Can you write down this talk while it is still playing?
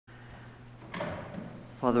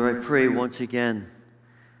Father, I pray once again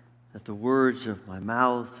that the words of my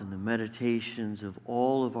mouth and the meditations of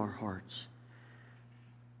all of our hearts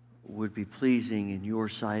would be pleasing in your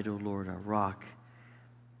sight, O Lord, our rock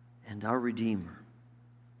and our Redeemer.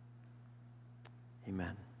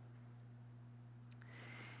 Amen.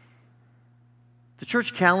 The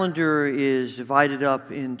church calendar is divided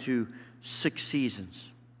up into 6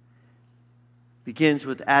 seasons. Begins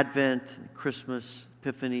with Advent, Christmas,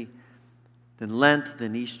 Epiphany, then Lent,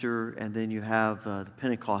 then Easter, and then you have the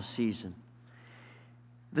Pentecost season.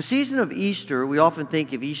 The season of Easter, we often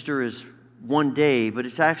think of Easter as one day, but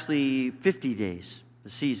it's actually 50 days,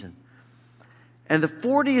 the season. And the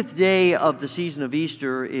 40th day of the season of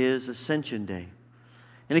Easter is Ascension Day.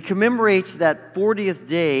 And it commemorates that 40th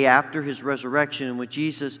day after his resurrection in which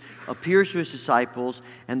Jesus appears to his disciples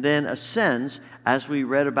and then ascends, as we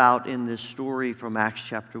read about in this story from Acts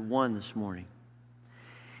chapter 1 this morning.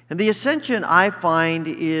 And the Ascension, I find,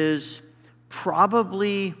 is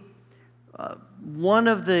probably one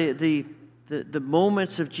of the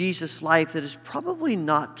moments of Jesus' life that is probably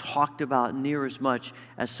not talked about near as much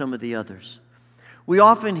as some of the others. We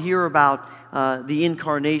often hear about the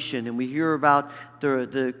incarnation, and we hear about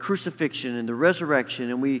the crucifixion and the resurrection,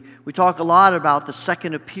 and we talk a lot about the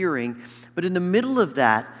second appearing, but in the middle of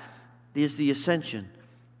that is the Ascension.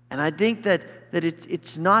 And I think that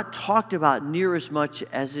it's not talked about near as much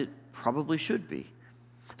as it probably should be.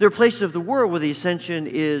 There are places of the world where the Ascension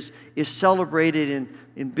is celebrated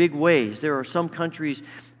in big ways. There are some countries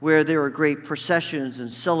where there are great processions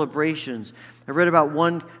and celebrations. I read about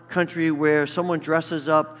one country where someone dresses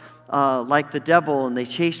up like the devil and they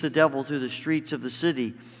chase the devil through the streets of the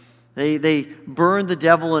city. They burn the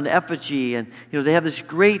devil in effigy, and they have this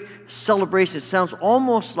great celebration. It sounds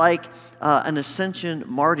almost like an Ascension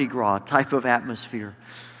Mardi Gras type of atmosphere.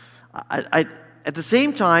 At the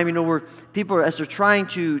same time, where people are, as they're trying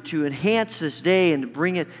to enhance this day and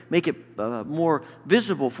to make it more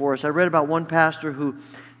visible for us. I read about one pastor who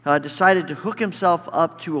decided to hook himself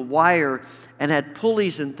up to a wire and had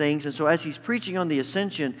pulleys and things. And so as he's preaching on the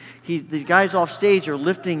Ascension, the guys off stage are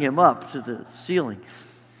lifting him up to the ceiling.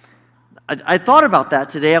 I thought about that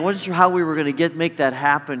today. I wasn't sure how we were going to make that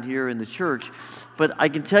happen here in the church. But I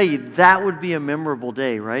can tell you, that would be a memorable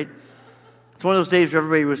day, right? It's one of those days where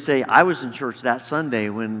everybody would say, I was in church that Sunday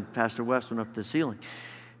when Pastor West went up to the ceiling.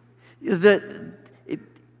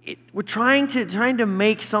 We're trying to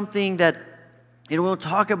make something that we don't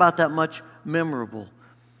talk about that much memorable.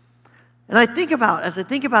 And as I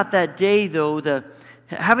think about that day, though,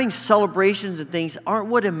 having celebrations and things aren't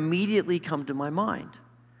what immediately come to my mind.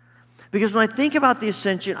 Because when I think about the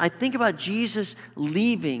Ascension, I think about Jesus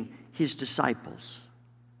leaving his disciples.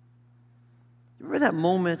 Remember that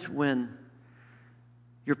moment when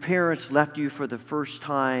your parents left you for the first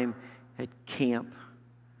time at camp?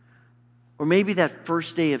 Or maybe that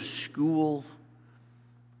first day of school,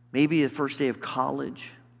 maybe the first day of college.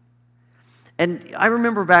 And I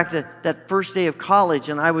remember back that first day of college,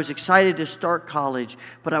 and I was excited to start college,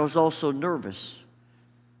 but I was also nervous.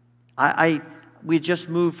 We had just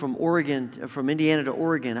moved from Indiana to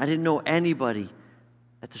Oregon. I didn't know anybody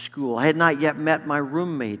at the school. I had not yet met my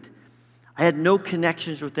roommate. I had no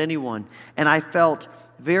connections with anyone, and I felt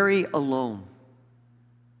very alone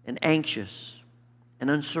and anxious and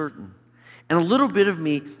uncertain. And a little bit of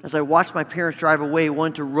me, as I watched my parents drive away,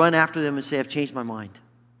 wanted to run after them and say, I've changed my mind.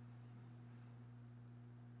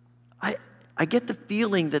 I get the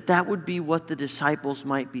feeling that would be what the disciples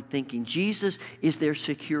might be thinking. Jesus is their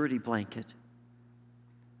security blanket.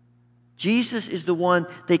 Jesus is the one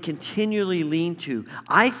they continually lean to.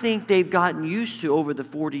 I think they've gotten used to, over the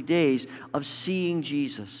 40 days, of seeing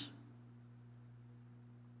Jesus.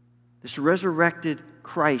 This resurrected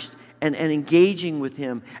Christ and engaging with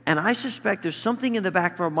him. And I suspect there's something in the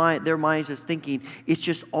back of their minds that's thinking, it's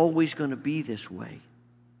just always going to be this way.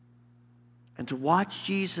 And to watch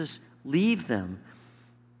Jesus leave them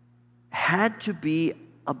had to be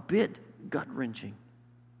a bit gut-wrenching.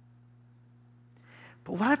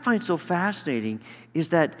 But what I find so fascinating is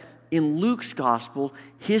that in Luke's gospel,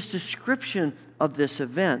 his description of this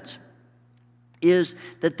event is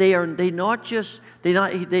that they are not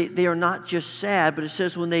just sad, but it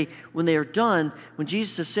says when they are done, when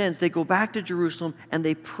Jesus ascends, they go back to Jerusalem and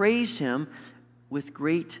they praise him with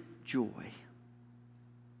great joy.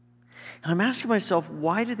 And I'm asking myself,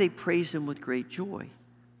 why do they praise him with great joy?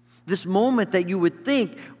 This moment that you would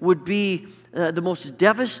think would be the most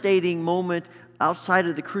devastating moment outside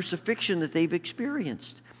of the crucifixion that they've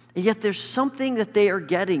experienced. And yet there's something that they are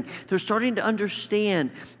getting. They're starting to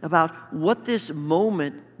understand about what this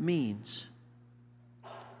moment means.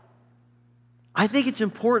 I think it's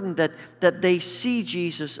important that they see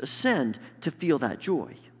Jesus ascend to feel that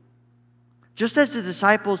joy. Just as the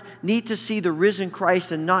disciples need to see the risen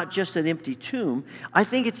Christ and not just an empty tomb, I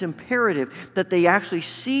think it's imperative that they actually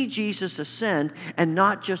see Jesus ascend and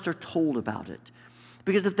not just are told about it.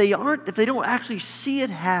 Because if they don't actually see it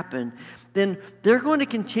happen, then they're going to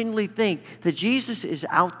continually think that Jesus is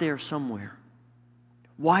out there somewhere.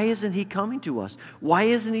 Why isn't he coming to us? Why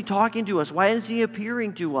isn't he talking to us? Why isn't he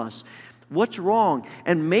appearing to us? What's wrong?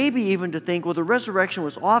 And maybe even to think, well, the resurrection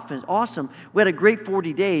was awesome. We had a great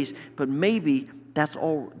 40 days, but maybe that's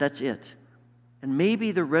it. And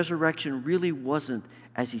maybe the resurrection really wasn't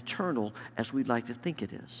as eternal as we'd like to think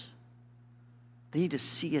it is. They need to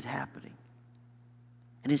see it happening.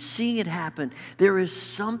 And in seeing it happen, there is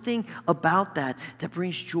something about that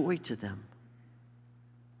brings joy to them.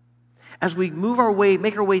 As we make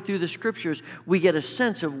our way through the Scriptures, we get a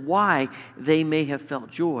sense of why they may have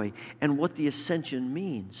felt joy and what the ascension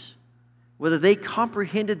means. Whether they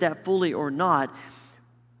comprehended that fully or not,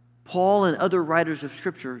 Paul and other writers of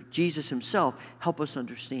Scripture, Jesus himself, help us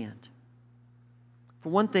understand. For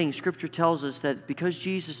one thing, Scripture tells us that because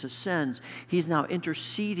Jesus ascends, he's now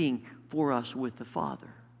interceding for us with the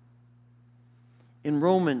Father. In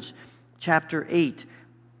Romans chapter 8,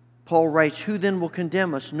 Paul writes, "Who then will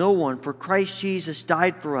condemn us? No one, for Christ Jesus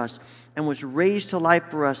died for us and was raised to life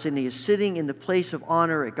for us, and he is sitting in the place of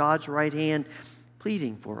honor at God's right hand,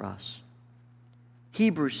 pleading for us."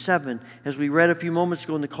 Hebrews 7, as we read a few moments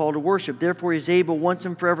ago in the call to worship, "Therefore he is able once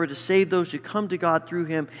and forever to save those who come to God through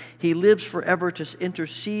him. He lives forever to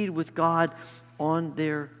intercede with God on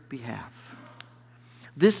their behalf."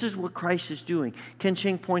 This is what Christ is doing. Ken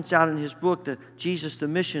Ching points out in his book, Jesus the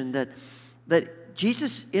Mission, that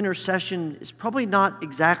Jesus' intercession is probably not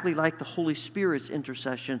exactly like the Holy Spirit's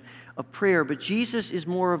intercession of prayer, but Jesus is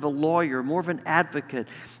more of a lawyer, more of an advocate,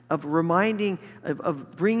 of reminding,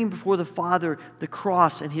 of bringing before the Father the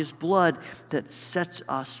cross and his blood that sets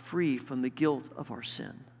us free from the guilt of our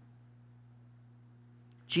sin.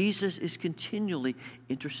 Jesus is continually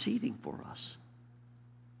interceding for us.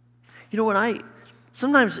 You know,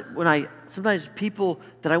 sometimes people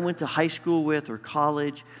that I went to high school with or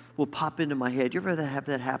college will pop into my head. You ever have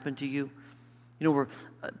that happen to you? You know, where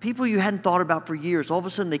people you hadn't thought about for years, all of a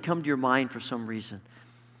sudden they come to your mind for some reason.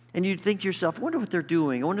 And you think to yourself, I wonder what they're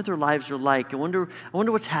doing. I wonder what their lives are like. I wonder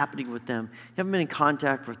what's happening with them. You haven't been in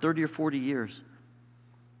contact for 30 or 40 years.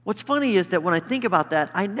 What's funny is that when I think about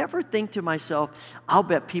that, I never think to myself, I'll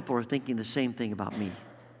bet people are thinking the same thing about me.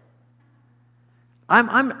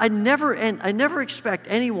 I never expect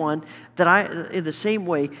anyone in the same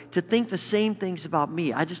way to think the same things about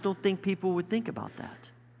me. I just don't think people would think about that.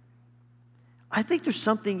 I think there's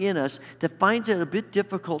something in us that finds it a bit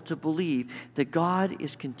difficult to believe that God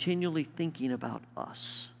is continually thinking about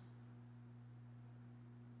us.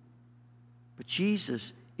 But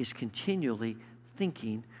Jesus is continually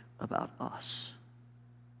thinking about us.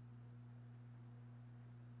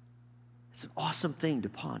 It's an awesome thing to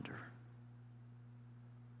ponder.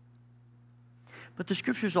 But the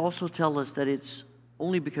Scriptures also tell us that it's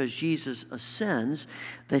only because Jesus ascends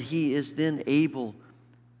that he is then able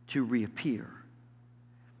to reappear.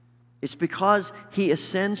 It's because he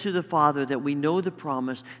ascends to the Father that we know the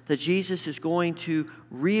promise that Jesus is going to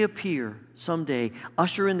reappear someday,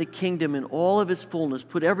 usher in the kingdom in all of its fullness,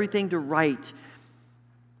 put everything to right,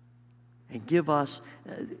 and give us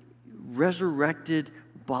resurrected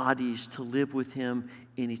bodies to live with him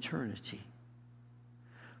in eternity.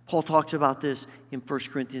 Paul talks about this in 1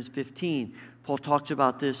 Corinthians 15. Paul talks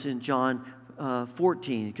about this in John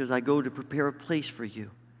 14, because I go to prepare a place for you.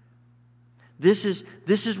 This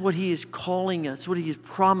is what he is calling us, what he has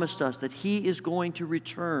promised us, that he is going to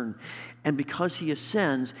return. And because he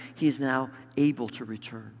ascends, he is now able to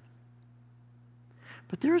return.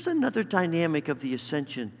 But there is another dynamic of the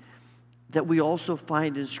ascension that we also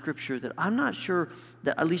find in Scripture that I'm not sure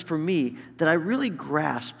that, at least for me, that I really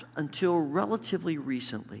grasped until relatively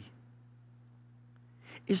recently.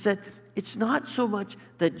 Is that it's not so much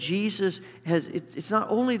that it's not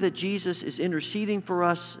only that Jesus is interceding for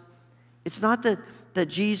us, it's not that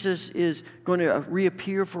Jesus is going to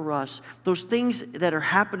reappear for us, those things that are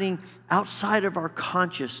happening outside of our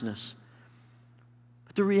consciousness.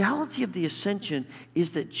 But the reality of the ascension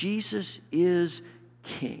is that Jesus is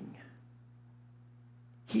King.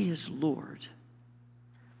 He is Lord.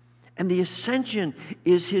 And the ascension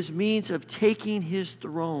is his means of taking his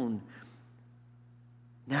throne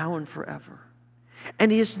now and forever.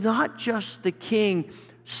 And he is not just the king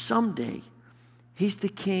someday. He's the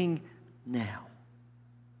king now.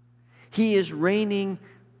 He is reigning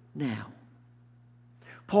now.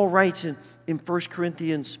 Paul writes in 1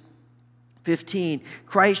 Corinthians 15,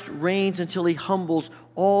 Christ reigns until he humbles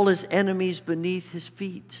all his enemies beneath his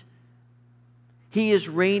feet. He is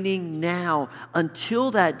reigning now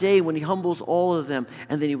until that day when he humbles all of them,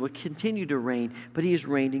 and then he will continue to reign, but he is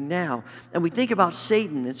reigning now. And we think about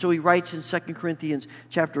Satan, and so he writes in 2 Corinthians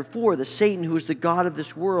chapter 4 that Satan, who is the god of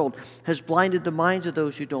this world, has blinded the minds of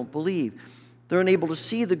those who don't believe. They're unable to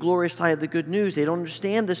see the glorious light of the good news. They don't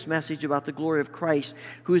understand this message about the glory of Christ,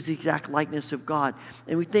 who is the exact likeness of God.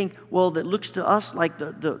 And we think, well, that looks to us like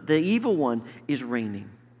the evil one is reigning.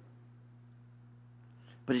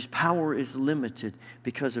 But his power is limited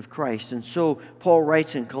because of Christ. And so Paul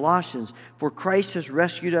writes in Colossians, "For Christ has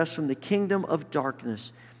rescued us from the kingdom of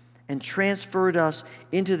darkness and transferred us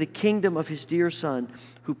into the kingdom of his dear Son,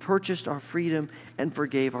 who purchased our freedom and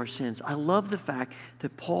forgave our sins." I love the fact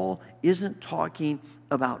that Paul isn't talking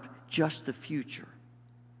about just the future.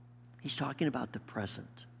 He's talking about the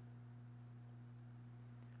present.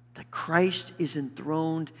 That Christ is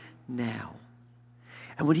enthroned now.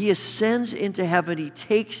 And when he ascends into heaven, he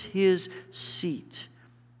takes his seat.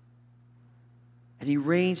 And he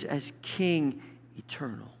reigns as King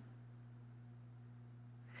eternal.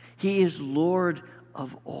 He is Lord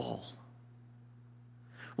of all.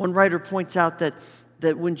 One writer points out that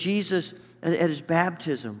when Jesus, at his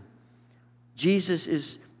baptism, Jesus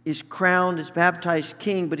is crowned as baptized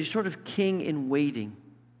king, but he's sort of king in waiting.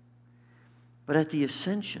 But at the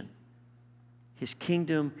ascension, his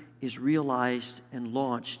kingdom is realized and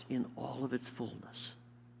launched in all of its fullness.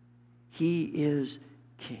 He is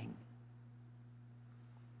king.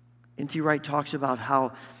 N.T. Wright talks about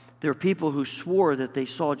how there are people who swore that they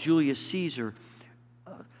saw Julius Caesar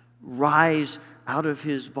rise out of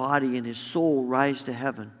his body and his soul rise to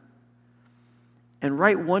heaven. And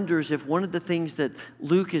Wright wonders if one of the things that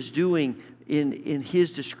Luke is doing in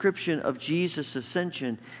his description of Jesus'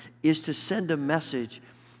 ascension is to send a message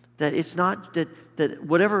that it's not that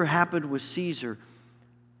whatever happened with Caesar,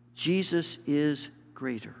 Jesus is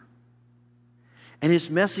greater. And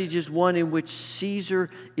his message is one in which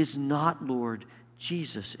Caesar is not Lord,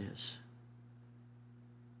 Jesus is.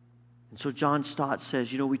 And so John Stott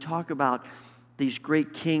says, we talk about these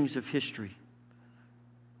great kings of history.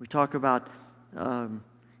 We talk about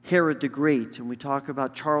Herod the Great, and we talk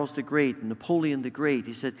about Charles the Great and Napoleon the Great.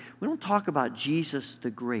 He said, we don't talk about Jesus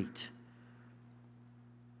the Great.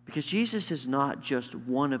 Because Jesus is not just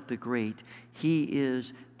one of the great. He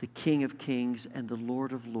is the King of kings and the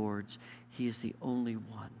Lord of lords. He is the only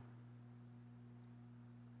one.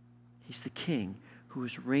 He's the King who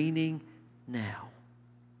is reigning now.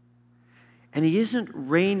 And he isn't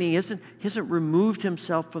reigning, he hasn't removed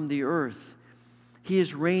himself from the earth. He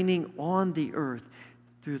is reigning on the earth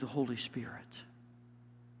through the Holy Spirit.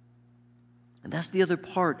 And that's the other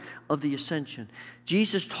part of the ascension.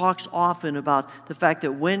 Jesus talks often about the fact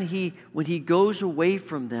that when he goes away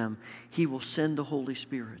from them, he will send the Holy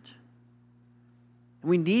Spirit.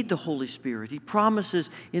 We need the Holy Spirit. He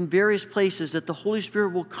promises in various places that the Holy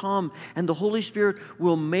Spirit will come and the Holy Spirit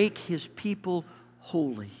will make his people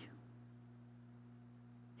holy.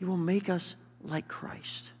 He will make us like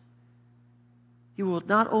Christ. He will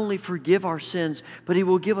not only forgive our sins, but he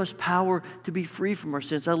will give us power to be free from our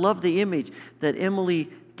sins. I love the image that Emily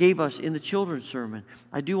gave us in the children's sermon.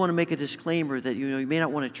 I do want to make a disclaimer that you may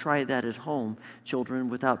not want to try that at home, children,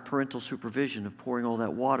 without parental supervision of pouring all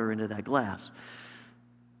that water into that glass.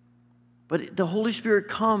 But the Holy Spirit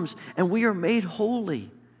comes and we are made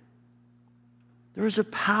holy. There is a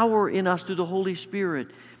power in us through the Holy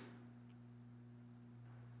Spirit,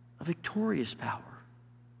 a victorious power.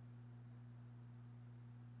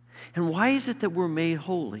 And why is it that we're made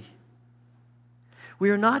holy? We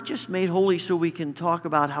are not just made holy so we can talk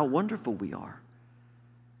about how wonderful we are.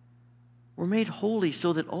 We're made holy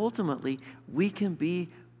so that ultimately we can be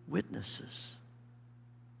witnesses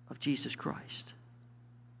of Jesus Christ.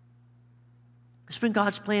 It's been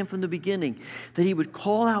God's plan from the beginning that he would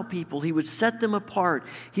call out people, he would set them apart,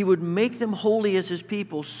 he would make them holy as his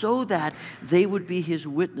people so that they would be his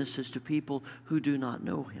witnesses to people who do not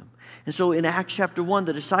know him. And so in Acts chapter 1,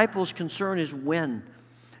 the disciples' concern is when.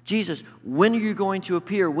 Jesus, when are you going to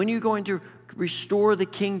appear? When are you going to restore the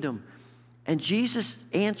kingdom? And Jesus'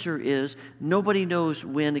 answer is, nobody knows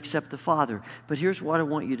when except the Father. But here's what I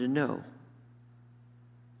want you to know.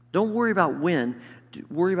 Don't worry about when,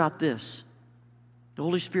 worry about this. The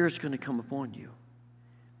Holy Spirit's going to come upon you.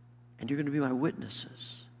 And you're going to be my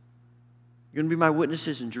witnesses. You're going to be my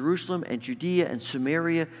witnesses in Jerusalem and Judea and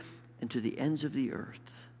Samaria and to the ends of the earth.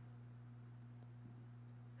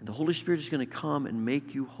 And the Holy Spirit is going to come and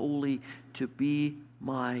make you holy to be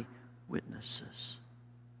my witnesses.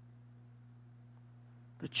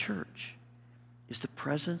 The church is the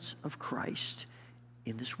presence of Christ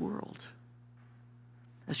in this world.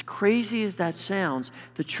 As crazy as that sounds,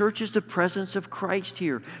 the church is the presence of Christ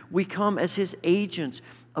here. We come as his agents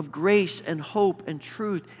of grace and hope and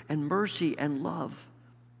truth and mercy and love.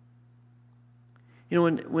 You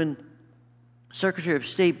know, when Secretary of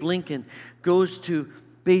State Blinken goes to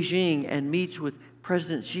Beijing and meets with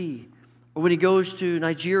President Xi, or when he goes to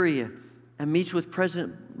Nigeria and meets with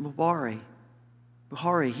President Buhari,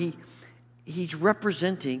 he's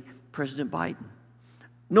representing President Biden.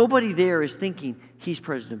 Nobody there is thinking he's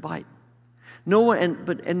President Biden.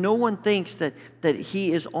 No one thinks that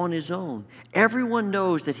he is on his own. Everyone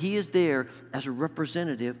knows that he is there as a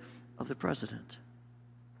representative of the president.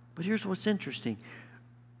 But here's what's interesting.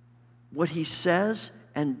 What he says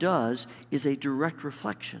and does is a direct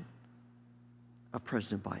reflection of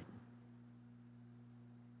President Biden.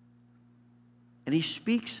 And he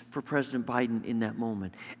speaks for President Biden in that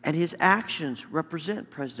moment. And his actions represent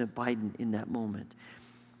President Biden in that moment.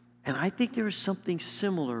 And I think there is something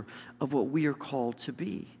similar of what we are called to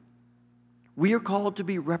be. We are called to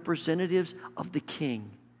be representatives of the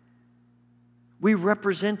King. We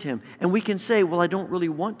represent him. And we can say, well, I don't really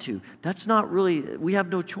want to. That's not really, we have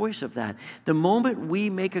no choice of that. The moment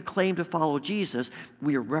we make a claim to follow Jesus,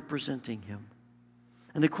 we are representing him.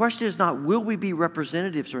 And the question is not, will we be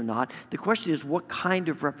representatives or not? The question is, what kind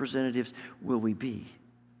of representatives will we be?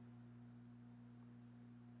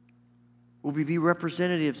 Will we be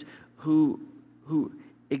representatives who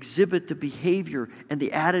exhibit the behavior and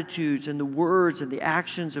the attitudes and the words and the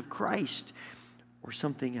actions of Christ, or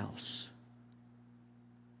something else?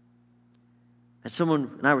 And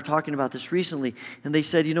someone and I were talking about this recently, and they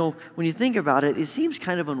said, you know, when you think about it, it seems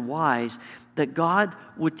kind of unwise that God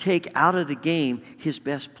would take out of the game his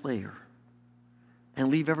best player and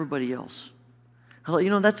leave everybody else. I thought, you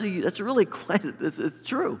know, that's a really quite, it's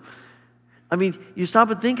true. I mean, you stop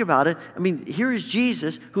and think about it. I mean, here is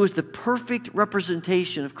Jesus, who is the perfect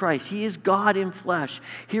representation of Christ. He is God in flesh.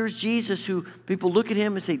 Here's Jesus, who people look at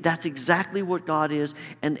him and say, that's exactly what God is,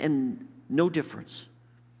 and no difference.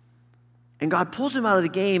 And God pulls him out of the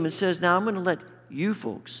game and says, now I'm going to let you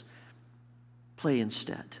folks play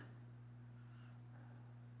instead.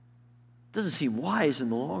 Doesn't seem wise in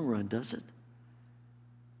the long run, does it?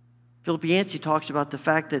 Philip Yancey talks about the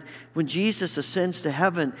fact that when Jesus ascends to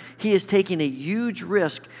heaven, he is taking a huge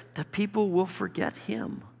risk that people will forget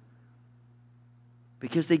him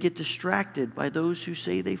because they get distracted by those who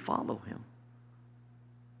say they follow him.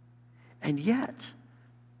 And yet,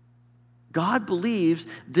 God believes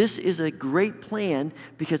this is a great plan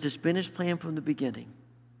because it's been his plan from the beginning.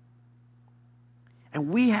 And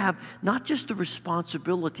we have not just the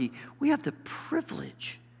responsibility, we have the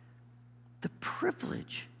privilege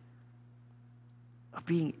of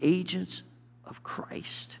being agents of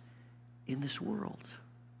Christ in this world.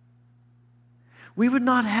 We would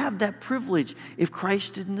not have that privilege if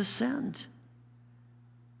Christ didn't ascend.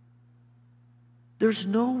 There's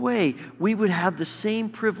no way we would have the same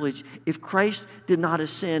privilege if Christ did not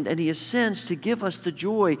ascend, and he ascends to give us the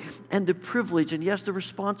joy and the privilege and, yes, the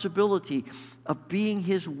responsibility of being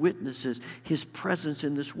his witnesses, his presence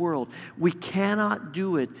in this world. We cannot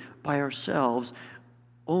do it by ourselves,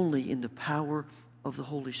 only in the power of the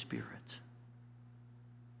Holy Spirit.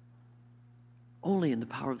 Only in the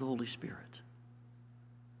power of the Holy Spirit.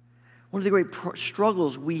 One of the great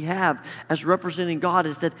struggles we have as representing God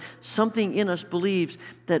is that something in us believes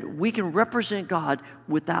that we can represent God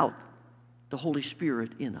without the Holy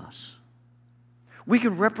Spirit in us. We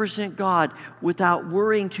can represent God without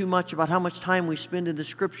worrying too much about how much time we spend in the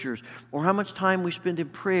Scriptures, or how much time we spend in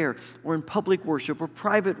prayer, or in public worship, or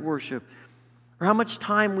private worship, or how much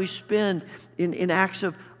time we spend in acts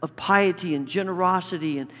of piety and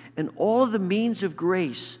generosity and all of the means of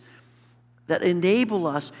grace that enable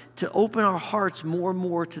us to open our hearts more and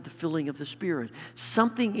more to the filling of the Spirit.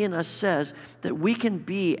 Something in us says that we can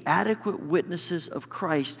be adequate witnesses of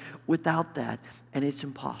Christ without that, and it's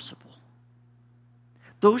impossible.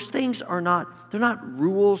 Those things they're not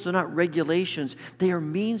rules, they're not regulations. They are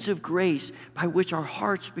means of grace by which our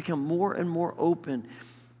hearts become more and more open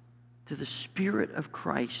to the Spirit of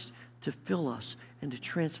Christ to fill us and to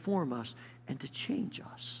transform us and to change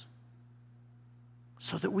us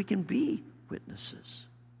so that we can be witnesses.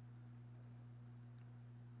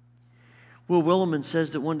 Will Willimon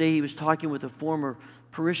says that one day he was talking with a former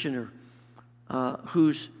parishioner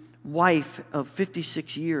whose wife of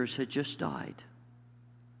 56 years had just died.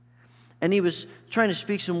 And he was trying to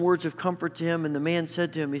speak some words of comfort to him, and the man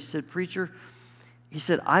said to him, he said, "Preacher," he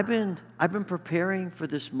said, I've been preparing for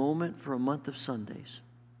this moment for a month of Sundays.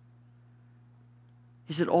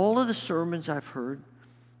 He said, all of the sermons I've heard,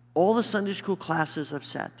 all the Sunday school classes I've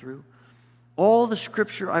sat through, all the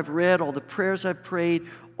scripture I've read, all the prayers I've prayed,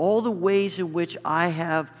 all the ways in which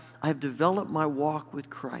I've developed my walk with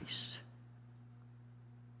Christ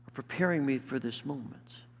are preparing me for this moment.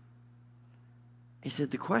 He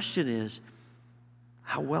said, the question is,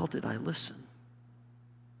 how well did I listen?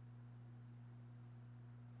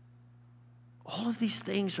 All of these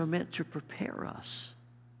things are meant to prepare us.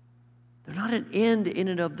 They're not an end in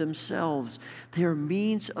and of themselves. They are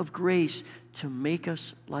means of grace to make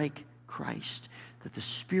us like Christ, that the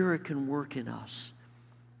Spirit can work in us,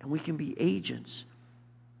 and we can be agents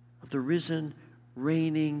of the risen,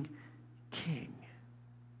 reigning King.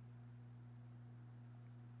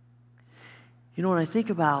 You know, when I think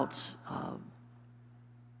about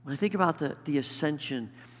the ascension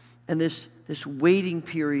and this waiting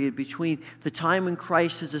period between the time when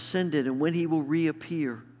Christ has ascended and when he will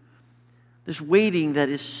reappear, this waiting that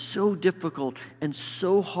is so difficult and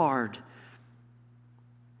so hard,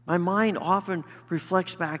 my mind often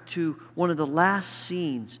reflects back to one of the last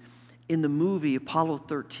scenes in the movie Apollo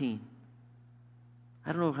 13.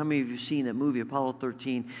 I don't know how many of you have seen that movie, Apollo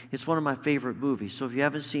 13. It's one of my favorite movies, so if you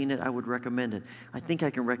haven't seen it, I would recommend it. I think I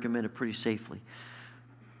can recommend it pretty safely.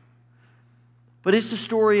 But it's the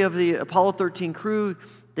story of the Apollo 13 crew.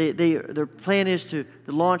 Their plan is to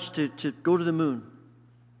launch to go to the moon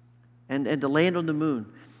and to land on the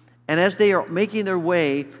moon. And as they are making their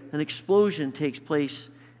way, an explosion takes place,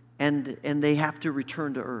 and they have to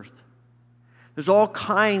return to Earth. There's all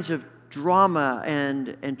kinds of drama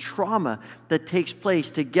and trauma that takes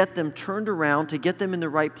place to get them turned around, to get them in the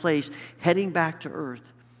right place, heading back to Earth.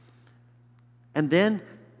 And then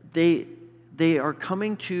they are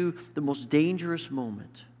coming to the most dangerous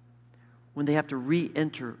moment when they have to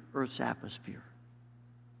re-enter Earth's atmosphere.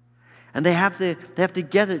 And they have to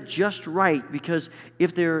get it just right, because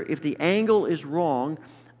if the angle is wrong,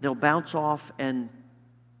 they'll bounce off and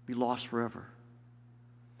be lost forever.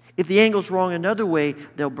 If the angle's wrong another way,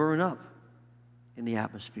 they'll burn up in the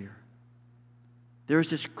atmosphere. There's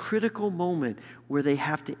this critical moment where they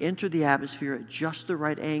have to enter the atmosphere at just the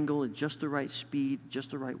right angle, at just the right speed,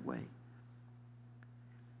 just the right way.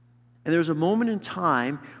 And there's a moment in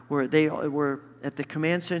time where they were at the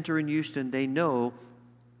command center in Houston. They know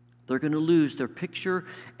they're going to lose their picture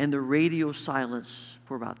and their radio silence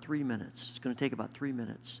for about 3 minutes. It's going to take about 3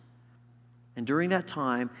 minutes. And during that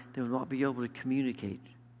time, they will not be able to communicate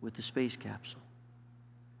with the space capsule.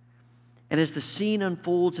 And as the scene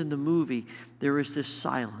unfolds in the movie, there is this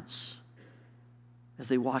silence as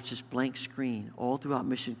they watch this blank screen all throughout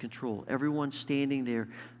Mission Control. Everyone standing there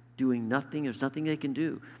doing nothing. There's nothing they can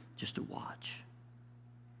do, just to watch.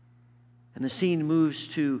 And the scene moves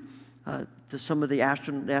to some of the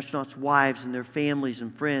astronauts' wives and their families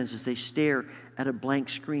and friends as they stare at a blank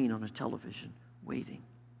screen on a television, waiting.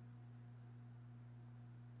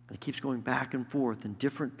 And it keeps going back and forth, and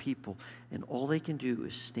different people, and all they can do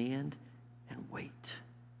is stand and wait.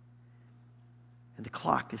 And the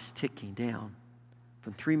clock is ticking down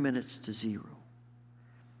from 3 minutes to 0.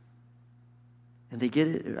 And they get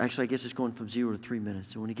it, actually I guess it's going from 0 to 3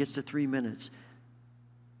 minutes. And when it gets to 3 minutes,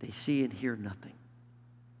 they see and hear nothing.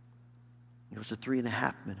 It goes to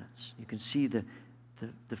 3.5 minutes. You can see the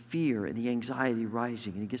fear and the anxiety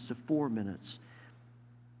rising. And it gets to 4 minutes.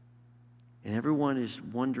 And everyone is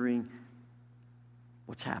wondering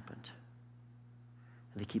what's happened.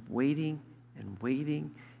 And they keep waiting and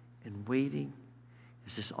waiting and waiting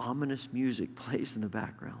as this ominous music plays in the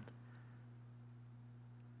background.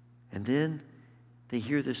 And then they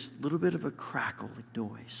hear this little bit of a crackling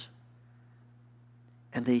noise.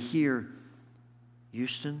 And they hear,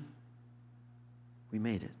 Houston, we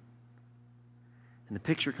made it. And the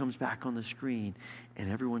picture comes back on the screen, and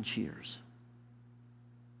everyone cheers.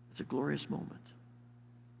 It's a glorious moment.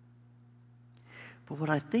 But what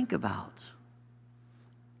I think about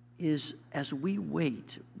is as we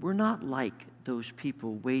wait, we're not like those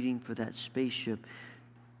people waiting for that spaceship,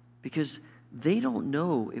 because they don't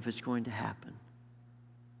know if it's going to happen.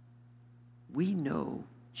 We know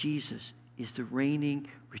Jesus is the reigning,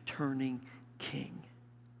 returning King.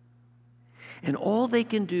 And all they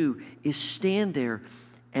can do is stand there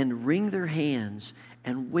and wring their hands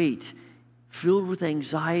and wait, filled with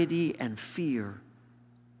anxiety and fear.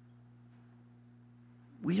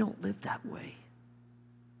 We don't live that way.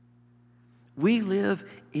 We live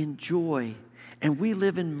in joy, and we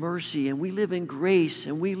live in mercy, and we live in grace,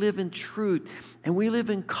 and we live in truth, and we live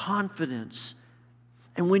in confidence.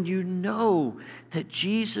 And when you know that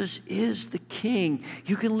Jesus is the King,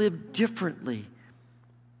 you can live differently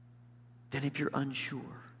than if you're unsure.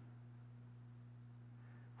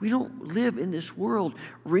 We don't live in this world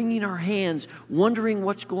wringing our hands, wondering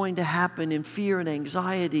what's going to happen in fear and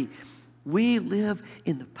anxiety. We live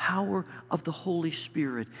in the power of the Holy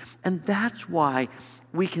Spirit. And that's why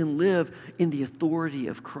we can live in the authority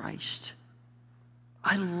of Christ.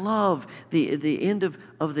 I love the end of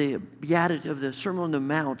the Beatitude, of the Sermon on the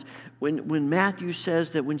Mount, when Matthew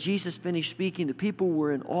says that when Jesus finished speaking, the people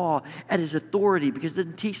were in awe at his authority because he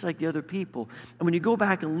didn't teach like the other people. And when you go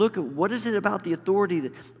back and look at what is it about the authority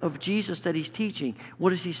of Jesus that he's teaching, what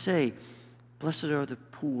does he say? Blessed are the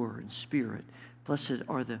poor in spirit. Blessed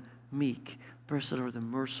are the meek. Blessed are the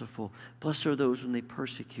merciful. Blessed are those when they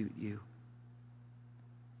persecute you.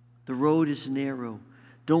 The road is narrow.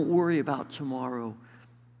 Don't worry about tomorrow.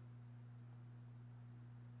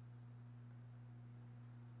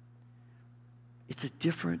 It's a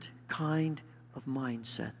different kind of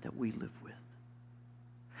mindset that we live with.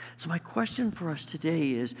 So my question for us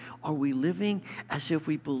today is, are we living as if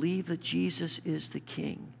we believe that Jesus is the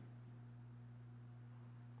King?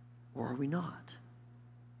 Or are we not?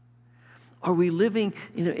 Are we living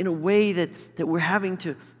in a way that we're having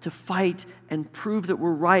to fight and prove that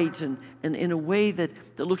we're right, and in a way that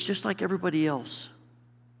looks just like everybody else?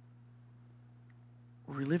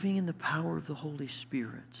 Or are we living in the power of the Holy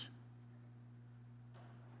Spirit?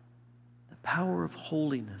 The power of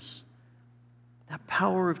holiness, that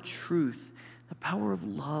power of truth, the power of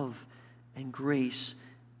love and grace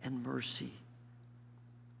and mercy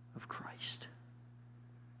of Christ.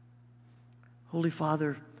 Holy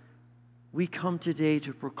Father, we come today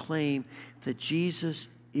to proclaim that Jesus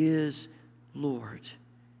is Lord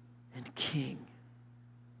and King.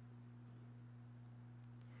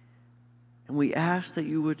 And we ask that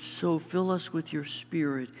you would so fill us with your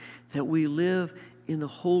Spirit that we live in the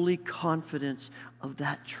holy confidence of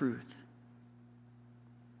that truth.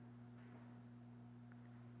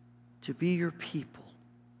 To be your people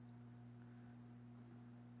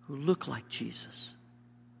who look like Jesus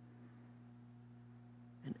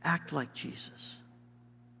and act like Jesus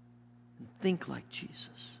and think like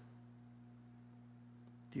Jesus.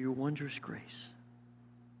 Through your wondrous grace.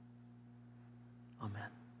 Amen.